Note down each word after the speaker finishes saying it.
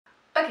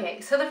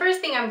Okay, so the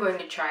first thing I'm going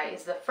to try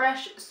is the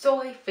Fresh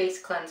Soy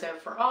Face Cleanser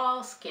for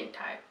all skin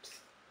types.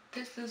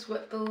 This is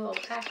what the little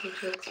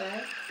package looks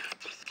like.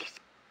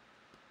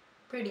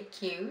 Pretty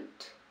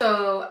cute.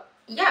 So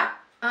yeah,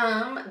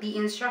 the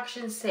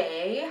instructions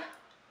say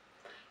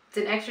it's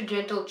an extra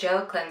gentle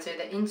gel cleanser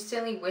that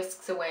instantly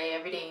whisks away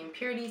everyday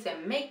impurities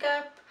and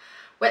makeup.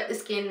 Wet the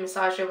skin,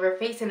 massage over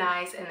face and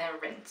eyes, and then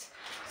rinse.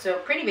 So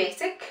pretty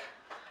basic.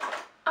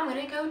 I'm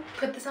gonna go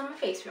put this on my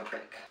face real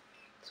quick.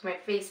 So my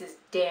face is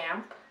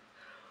damp.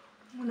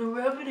 I'm gonna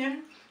rub it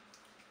in.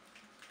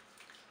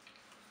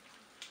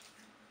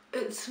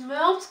 It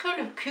smells kind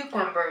of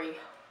cucumbery.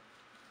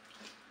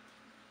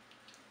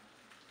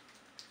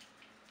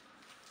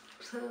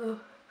 So,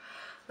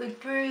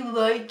 like very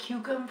light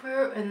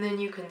cucumber, and then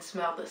you can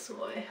smell the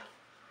soy.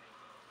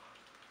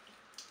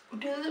 It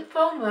doesn't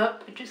foam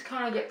up, it just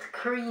kind of gets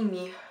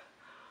creamy,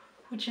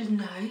 which is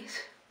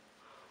nice.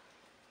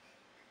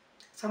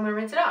 So I'm gonna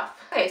rinse it off.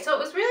 Okay, so it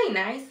was really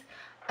nice.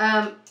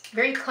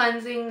 Very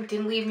cleansing,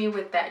 didn't leave me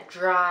with that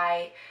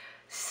dry,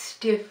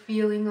 stiff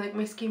feeling, like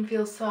my skin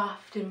feels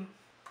soft and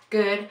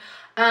good.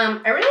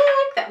 I really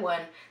like that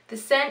one. The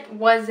scent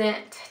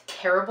wasn't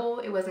terrible,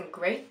 it wasn't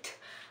great,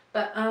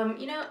 but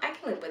you know, I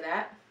can live with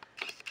that.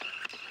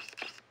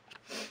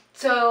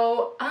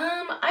 So,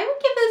 I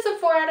would give this a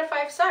 4 out of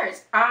 5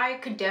 stars. I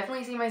could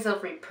definitely see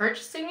myself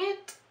repurchasing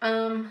it.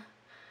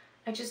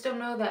 I just don't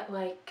know that,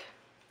 like,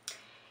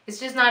 it's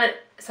just not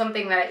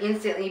something that I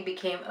instantly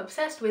became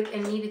obsessed with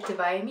and needed to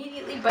buy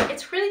immediately, but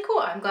it's really cool.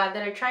 I'm glad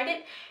that I tried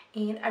it,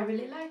 and I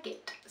really like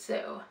it.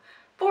 So,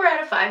 4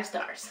 out of 5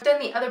 stars. I've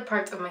done the other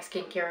parts of my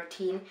skincare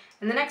routine,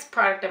 and the next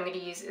product I'm going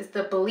to use is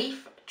the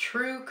Belief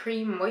True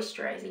Cream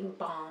Moisturizing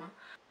Balm.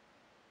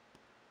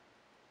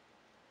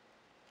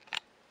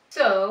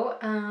 So,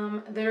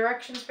 the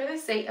directions for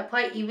this say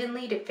apply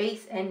evenly to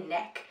face and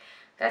neck.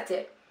 That's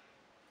it.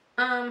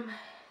 It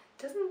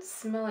doesn't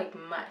smell like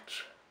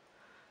much.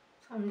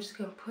 So I'm just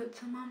gonna put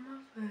some on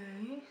my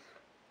face.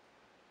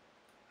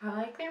 I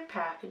like their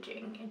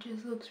packaging. It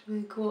just looks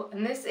really cool.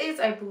 And this is,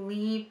 I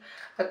believe,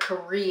 a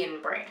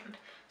Korean brand.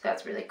 So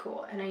that's really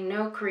cool. And I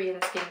know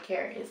Korean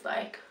skincare is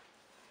like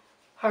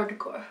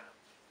hardcore.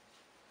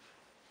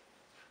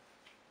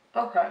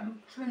 Okay,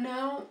 so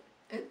now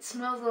it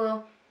smells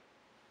a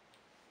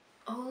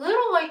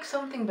little like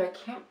something, but I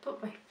can't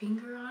put my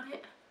finger on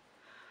it.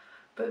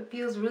 But it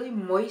feels really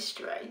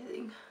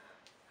moisturizing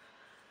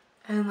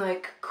and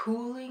like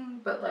cooling,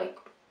 but like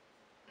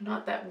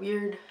not that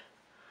weird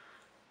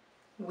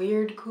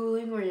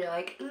cooling where you're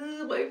like,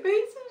 ooh, my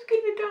face is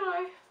gonna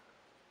die.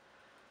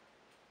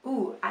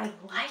 Ooh, I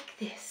like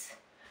this.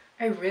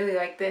 I really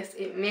like this.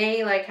 It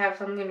may like have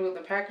something to do with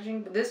the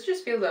packaging, but this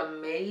just feels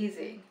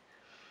amazing.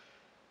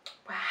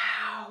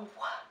 Wow.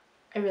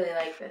 I really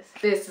like this.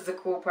 This is a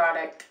cool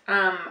product.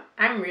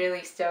 I'm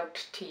really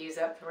stoked to use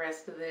up the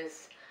rest of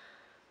this.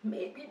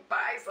 Maybe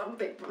buy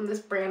something from this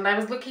brand. I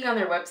was looking on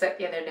their website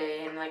the other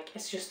day and like,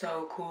 it's just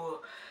so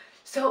cool.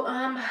 So,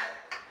 I'm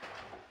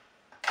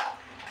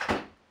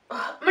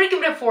gonna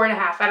give it a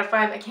 4.5 out of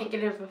 5. I can't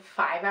give it a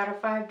 5 out of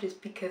 5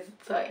 just because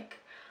it's like,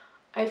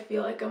 I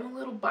feel like I'm a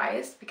little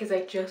biased because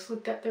I just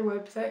looked at their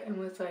website and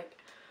was like,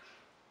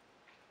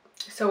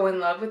 so in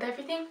love with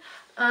everything.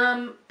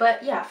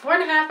 But yeah,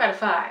 4.5 out of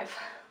 5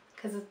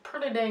 because it's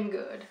pretty dang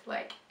good.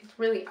 Like, it's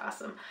really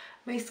awesome.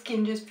 My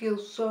skin just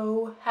feels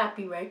so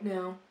happy right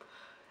now,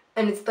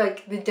 and it's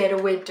like the dead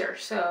of winter,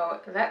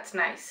 so that's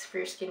nice for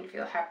your skin to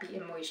feel happy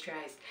and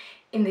moisturized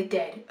in the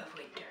dead of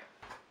winter.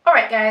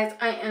 Alright guys,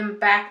 I am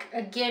back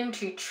again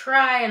to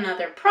try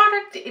another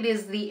product. It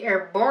is the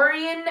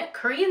Herborian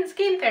Korean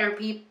Skin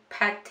Therapy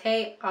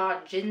Pate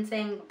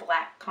Ginseng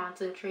Black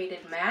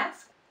Concentrated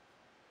Mask.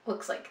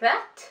 Looks like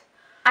that.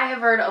 I have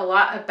heard a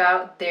lot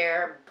about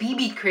their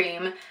BB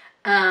cream,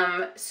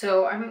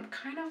 so I'm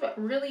kind of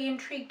really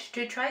intrigued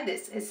to try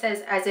this. It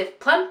says, as if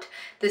plumped,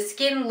 the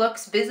skin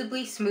looks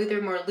visibly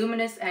smoother, more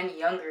luminous, and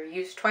younger.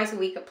 Use twice a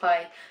week,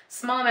 apply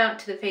small amount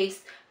to the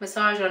face,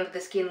 massage onto the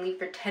skin, leave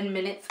for 10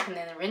 minutes, and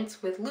then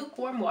rinse with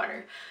lukewarm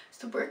water.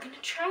 So we're gonna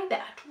try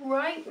that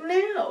right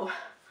now.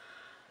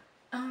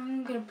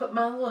 I'm gonna put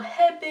my little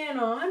headband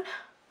on,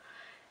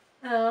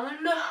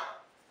 and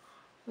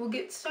we'll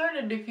get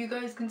started. If you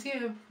guys can see, I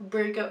have a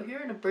breakout here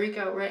and a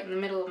breakout right in the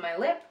middle of my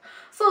lip.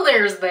 So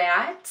there's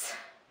that.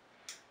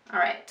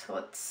 Alright,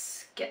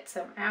 let's get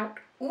some out.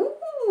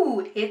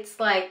 Ooh, it's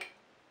like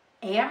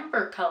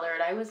amber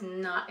colored. I was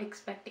not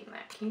expecting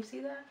that. Can you see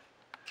that?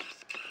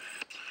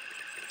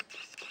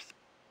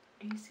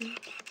 Do you see?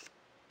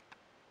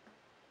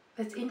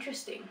 That's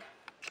interesting.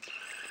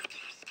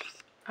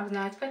 I was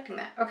not expecting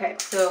that. Okay,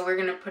 so we're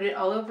gonna put it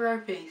all over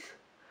our face.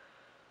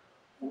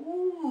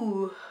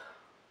 Ooh.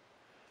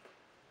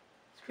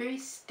 Very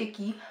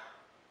sticky,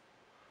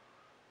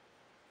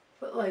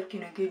 but like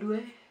in a good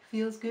way.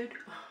 Feels good.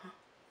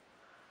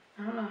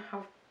 I don't know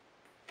how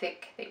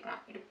thick they want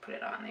you to put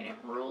it on. They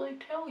didn't really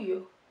tell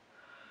you.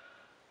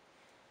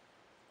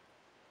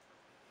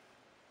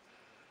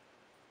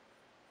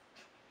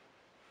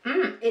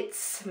 It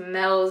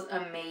smells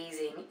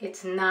amazing.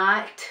 It's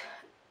not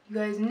you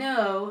guys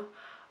know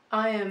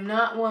I am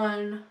not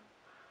one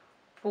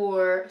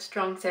for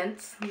strong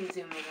scents. Let me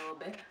zoom in a little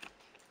bit.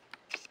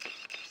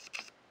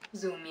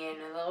 Zoom in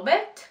a little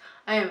bit.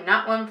 I am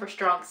not one for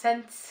strong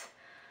scents.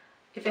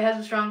 If it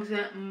has a strong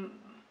scent,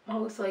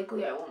 most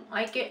likely I won't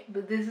like it.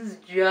 But this is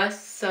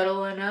just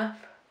subtle enough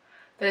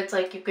that it's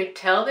like you could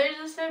tell there's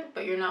a scent,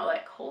 but you're not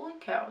like, holy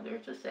cow,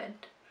 there's a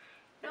scent.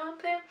 You know what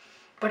I'm saying?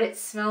 But it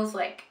smells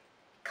like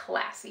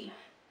classy.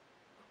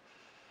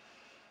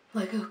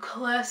 Like a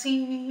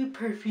classy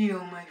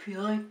perfume, I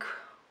feel like.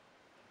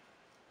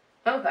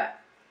 Okay.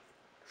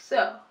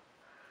 So,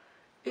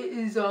 it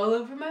is all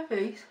over my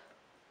face.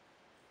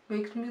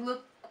 Makes me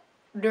look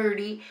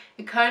dirty.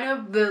 It kind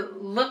of, the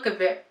look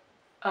of it,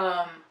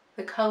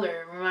 the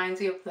color reminds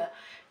me of the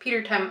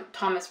Peter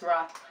Thomas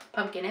Roth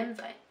Pumpkin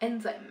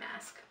Enzyme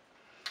Mask.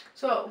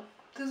 So,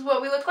 this is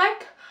what we look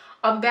like.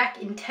 I'll be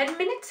back in 10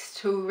 minutes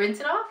to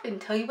rinse it off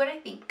and tell you what I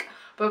think.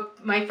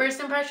 But my first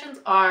impressions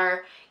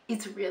are,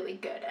 it's really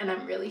good and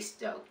I'm really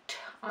stoked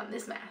on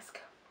this mask.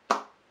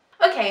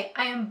 Okay,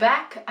 I am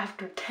back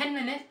after 10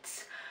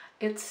 minutes.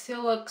 It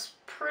still looks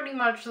pretty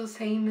much the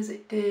same as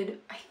it did.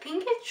 I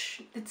think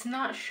it's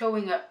not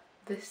showing up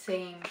the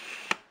same,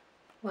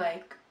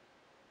 like,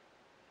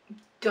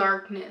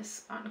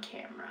 darkness on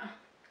camera.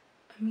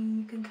 I mean,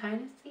 you can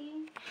kind of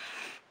see.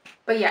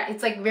 But yeah,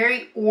 it's like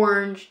very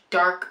orange,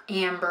 dark,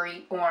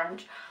 ambery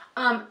orange.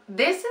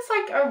 This is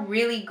like a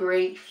really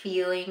great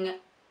feeling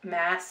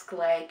mask.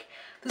 Like,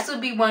 this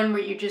would be one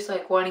where you're just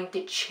like wanting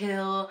to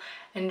chill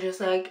and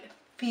just like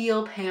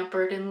feel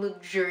pampered and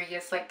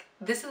luxurious. Like,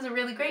 this is a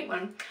really great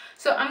one.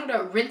 So I'm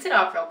gonna rinse it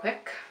off real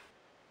quick.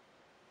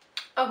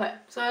 Okay,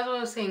 so as I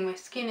was saying, my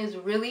skin is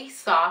really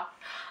soft.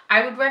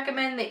 I would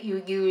recommend that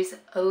you use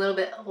a little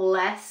bit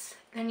less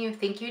than you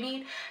think you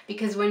need,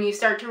 because when you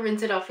start to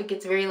rinse it off, it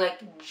gets very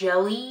like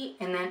jelly,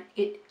 and then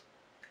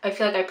I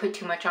feel like I put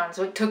too much on,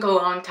 so it took a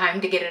long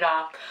time to get it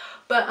off.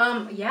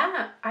 But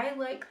yeah, I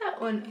like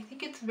that one. I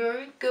think it's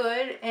very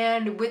good,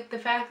 and with the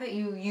fact that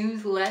you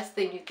use less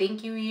than you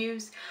think you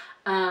use,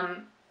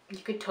 you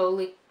could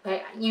totally,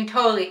 like, you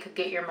totally could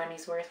get your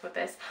money's worth with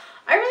this.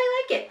 I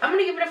really like it. I'm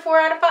gonna give it a 4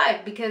 out of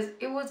 5 because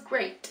it was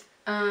great.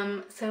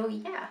 So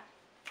yeah,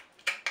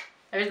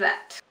 there's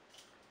that.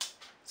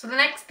 So the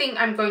next thing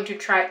I'm going to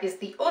try is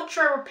the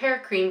Ultra Repair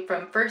Cream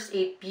from First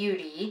Aid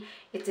Beauty.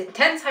 It's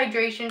intense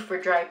hydration for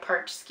dry,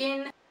 parched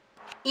skin.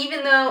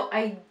 Even though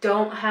I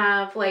don't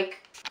have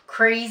like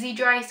crazy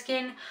dry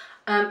skin,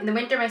 in the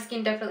winter my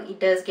skin definitely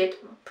does get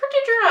pretty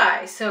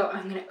dry. So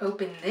I'm gonna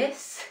open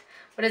this.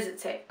 What does it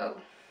say? Oh,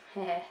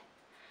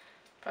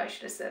 probably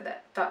should have said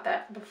that, thought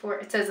that before.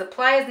 It says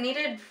apply as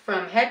needed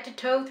from head to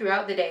toe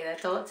throughout the day.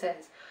 That's all it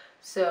says.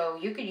 So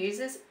you could use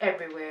this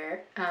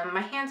everywhere. My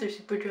hands are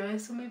super dry,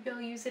 so maybe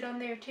I'll use it on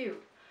there too.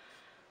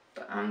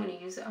 But I'm gonna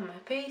use it on my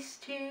face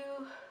too.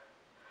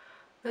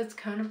 That's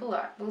kind of a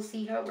lot. We'll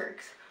see how it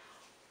works.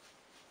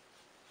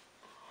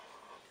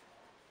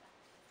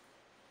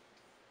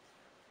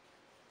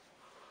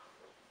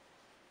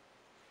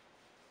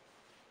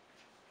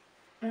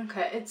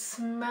 Okay, it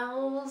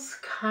smells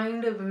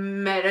kind of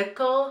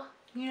medical,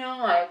 you know,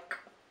 like,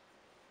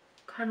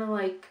 kind of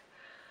like,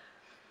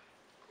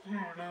 I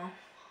don't know.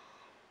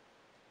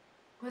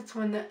 What's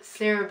one that,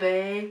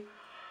 CeraVe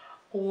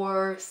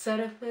or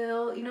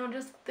Cetaphil, you know,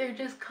 they're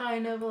just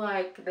kind of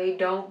like, they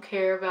don't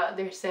care about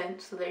their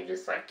scent, so they're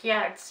just like,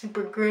 yeah, it's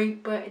super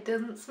great, but it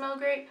doesn't smell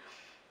great.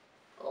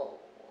 Oh,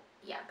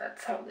 yeah,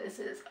 that's how this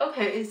is.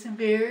 Okay,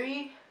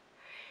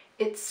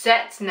 it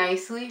sets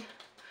nicely.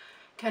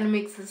 Kind of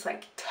makes this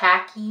like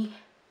tacky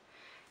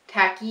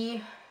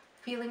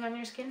feeling on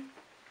your skin.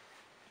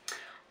 I'm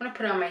gonna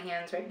put it on my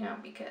hands right now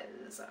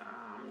because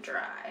I'm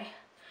dry.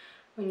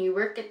 When you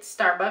work at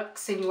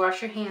Starbucks and you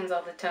wash your hands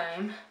all the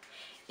time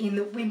in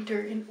the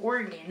winter in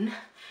Oregon,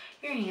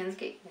 your hands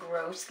get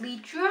grossly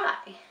dry.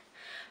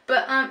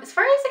 But as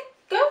far as it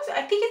goes,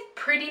 I think it's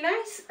pretty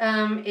nice.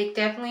 It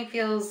definitely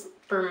feels,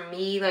 for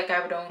me, like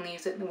I would only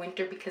use it in the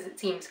winter because it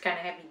seems kind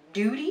of heavy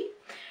duty.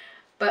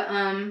 But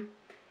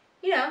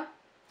you know,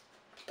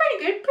 it's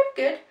pretty good, pretty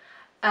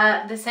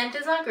good. The scent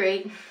is not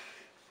great,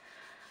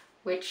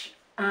 which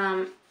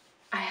I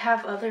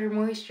have other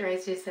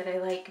moisturizers that I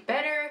like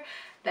better,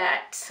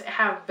 that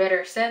have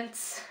better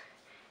scents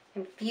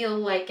and feel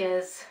like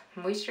as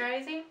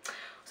moisturizing.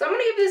 So I'm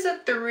gonna give this a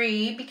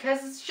 3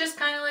 because it's just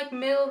kind of like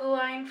middle of the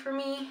line for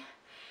me.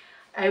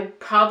 I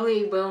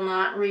probably will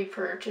not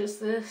repurchase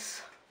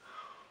this.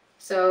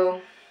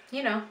 So,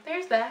 you know,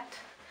 there's that.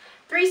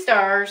 3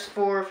 stars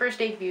for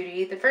First Aid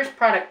Beauty, the first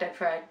product I've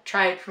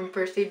tried from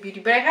First Aid Beauty,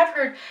 but I have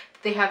heard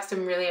that they have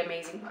some really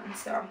amazing ones,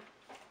 so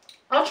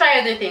I'll try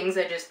other things.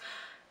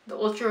 The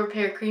Ultra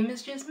Repair Cream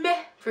is just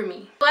meh for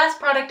me. The last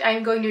product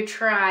I'm going to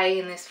try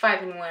in this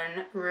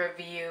 5-in-1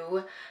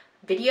 review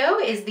video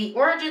is the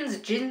Origins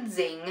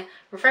Ginseng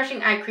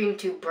Refreshing Eye Cream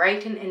to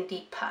Brighten and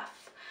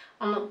Depuff.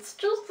 It's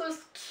just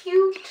this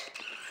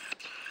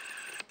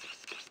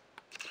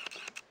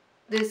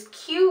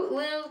cute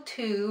little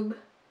tube.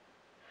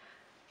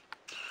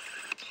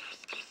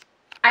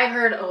 I've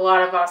heard a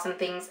lot of awesome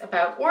things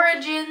about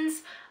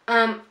Origins.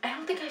 I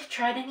don't think I've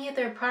tried any of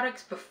their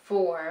products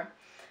before.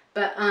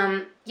 But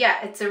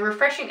yeah, it's a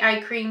refreshing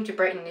eye cream to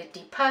brighten a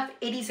deep puff.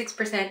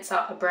 86%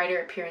 saw a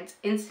brighter appearance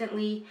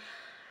instantly.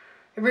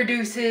 It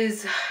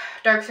reduces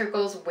dark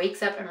circles,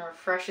 wakes up, and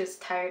refreshes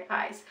tired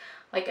eyes.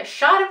 Like a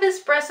shot of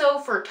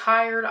espresso for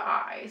tired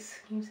eyes.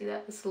 Can you see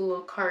that? This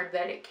little card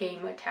that it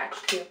came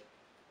attached to.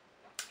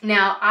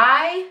 Now,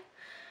 I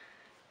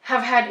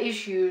have had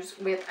issues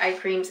with eye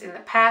creams in the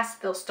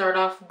past. They'll start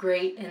off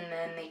great and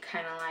then they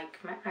kind of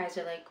like, my eyes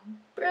are like,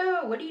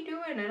 bro, what are you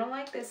doing? I don't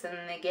like this. And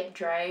then they get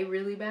dry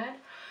really bad.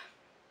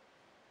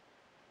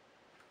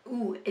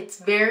 Ooh, it's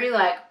very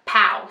like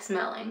pow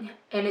smelling.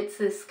 And it's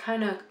this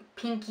kind of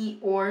pinky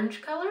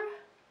orange color.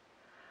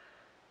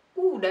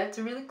 Ooh, that's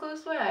really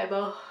close to my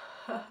eyeball.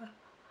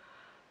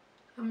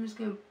 I'm just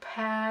gonna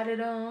pat it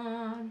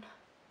on.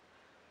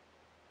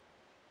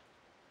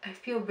 I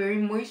feel very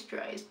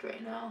moisturized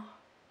right now.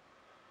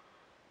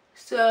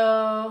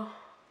 So,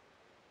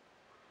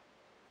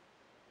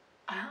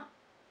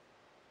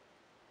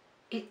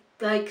 it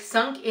like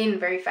sunk in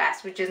very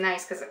fast, which is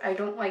nice because I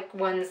don't like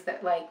ones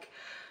that like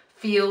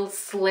feel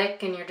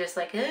slick and you're just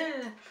like,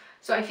 ugh.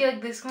 So I feel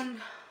like this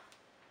one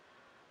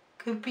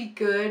could be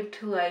good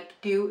to like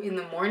do in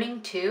the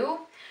morning too.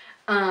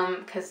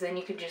 Because then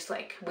you could just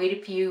like wait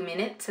a few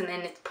minutes and then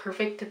it's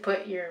perfect to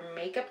put your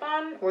makeup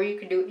on, or you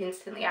could do it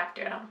instantly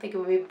after. I don't think it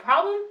would be a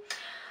problem.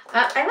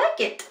 I like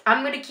it.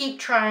 I'm going to keep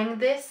trying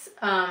this.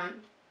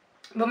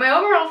 But my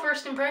overall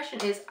first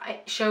impression is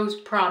it shows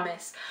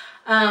promise.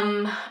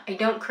 I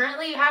don't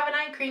currently have an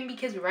eye cream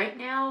because right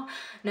now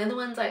none of the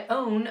ones I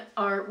own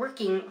are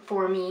working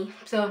for me.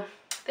 So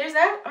there's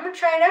that. I'm going to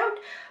try it out.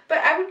 But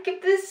I would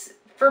give this,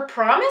 for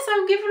promise, I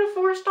would give it a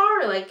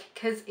 4-star. Like,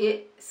 because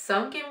it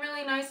sunk in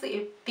really nicely.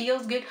 It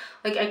feels good.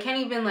 Like, I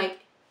can't even, like,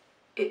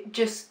 it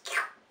just,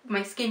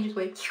 my skin just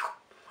went,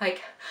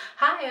 like,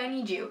 hi, I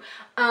need you.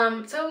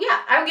 So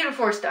yeah, I would give it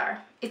a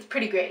 4-star. It's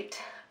pretty great.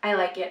 I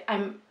like it.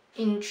 I'm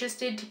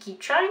interested to keep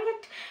trying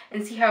it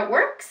and see how it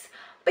works.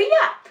 But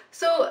yeah,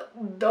 so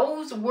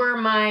those were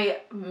my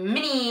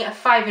mini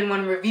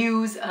 5-in-1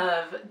 reviews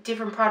of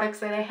different products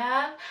that I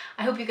have.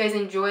 I hope you guys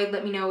enjoyed.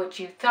 Let me know what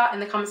you thought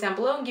in the comments down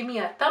below and give me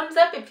a thumbs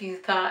up if you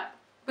thought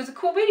it was a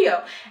cool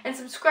video. And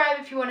subscribe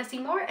if you want to see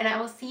more, and I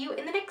will see you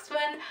in the next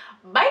one.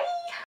 Bye!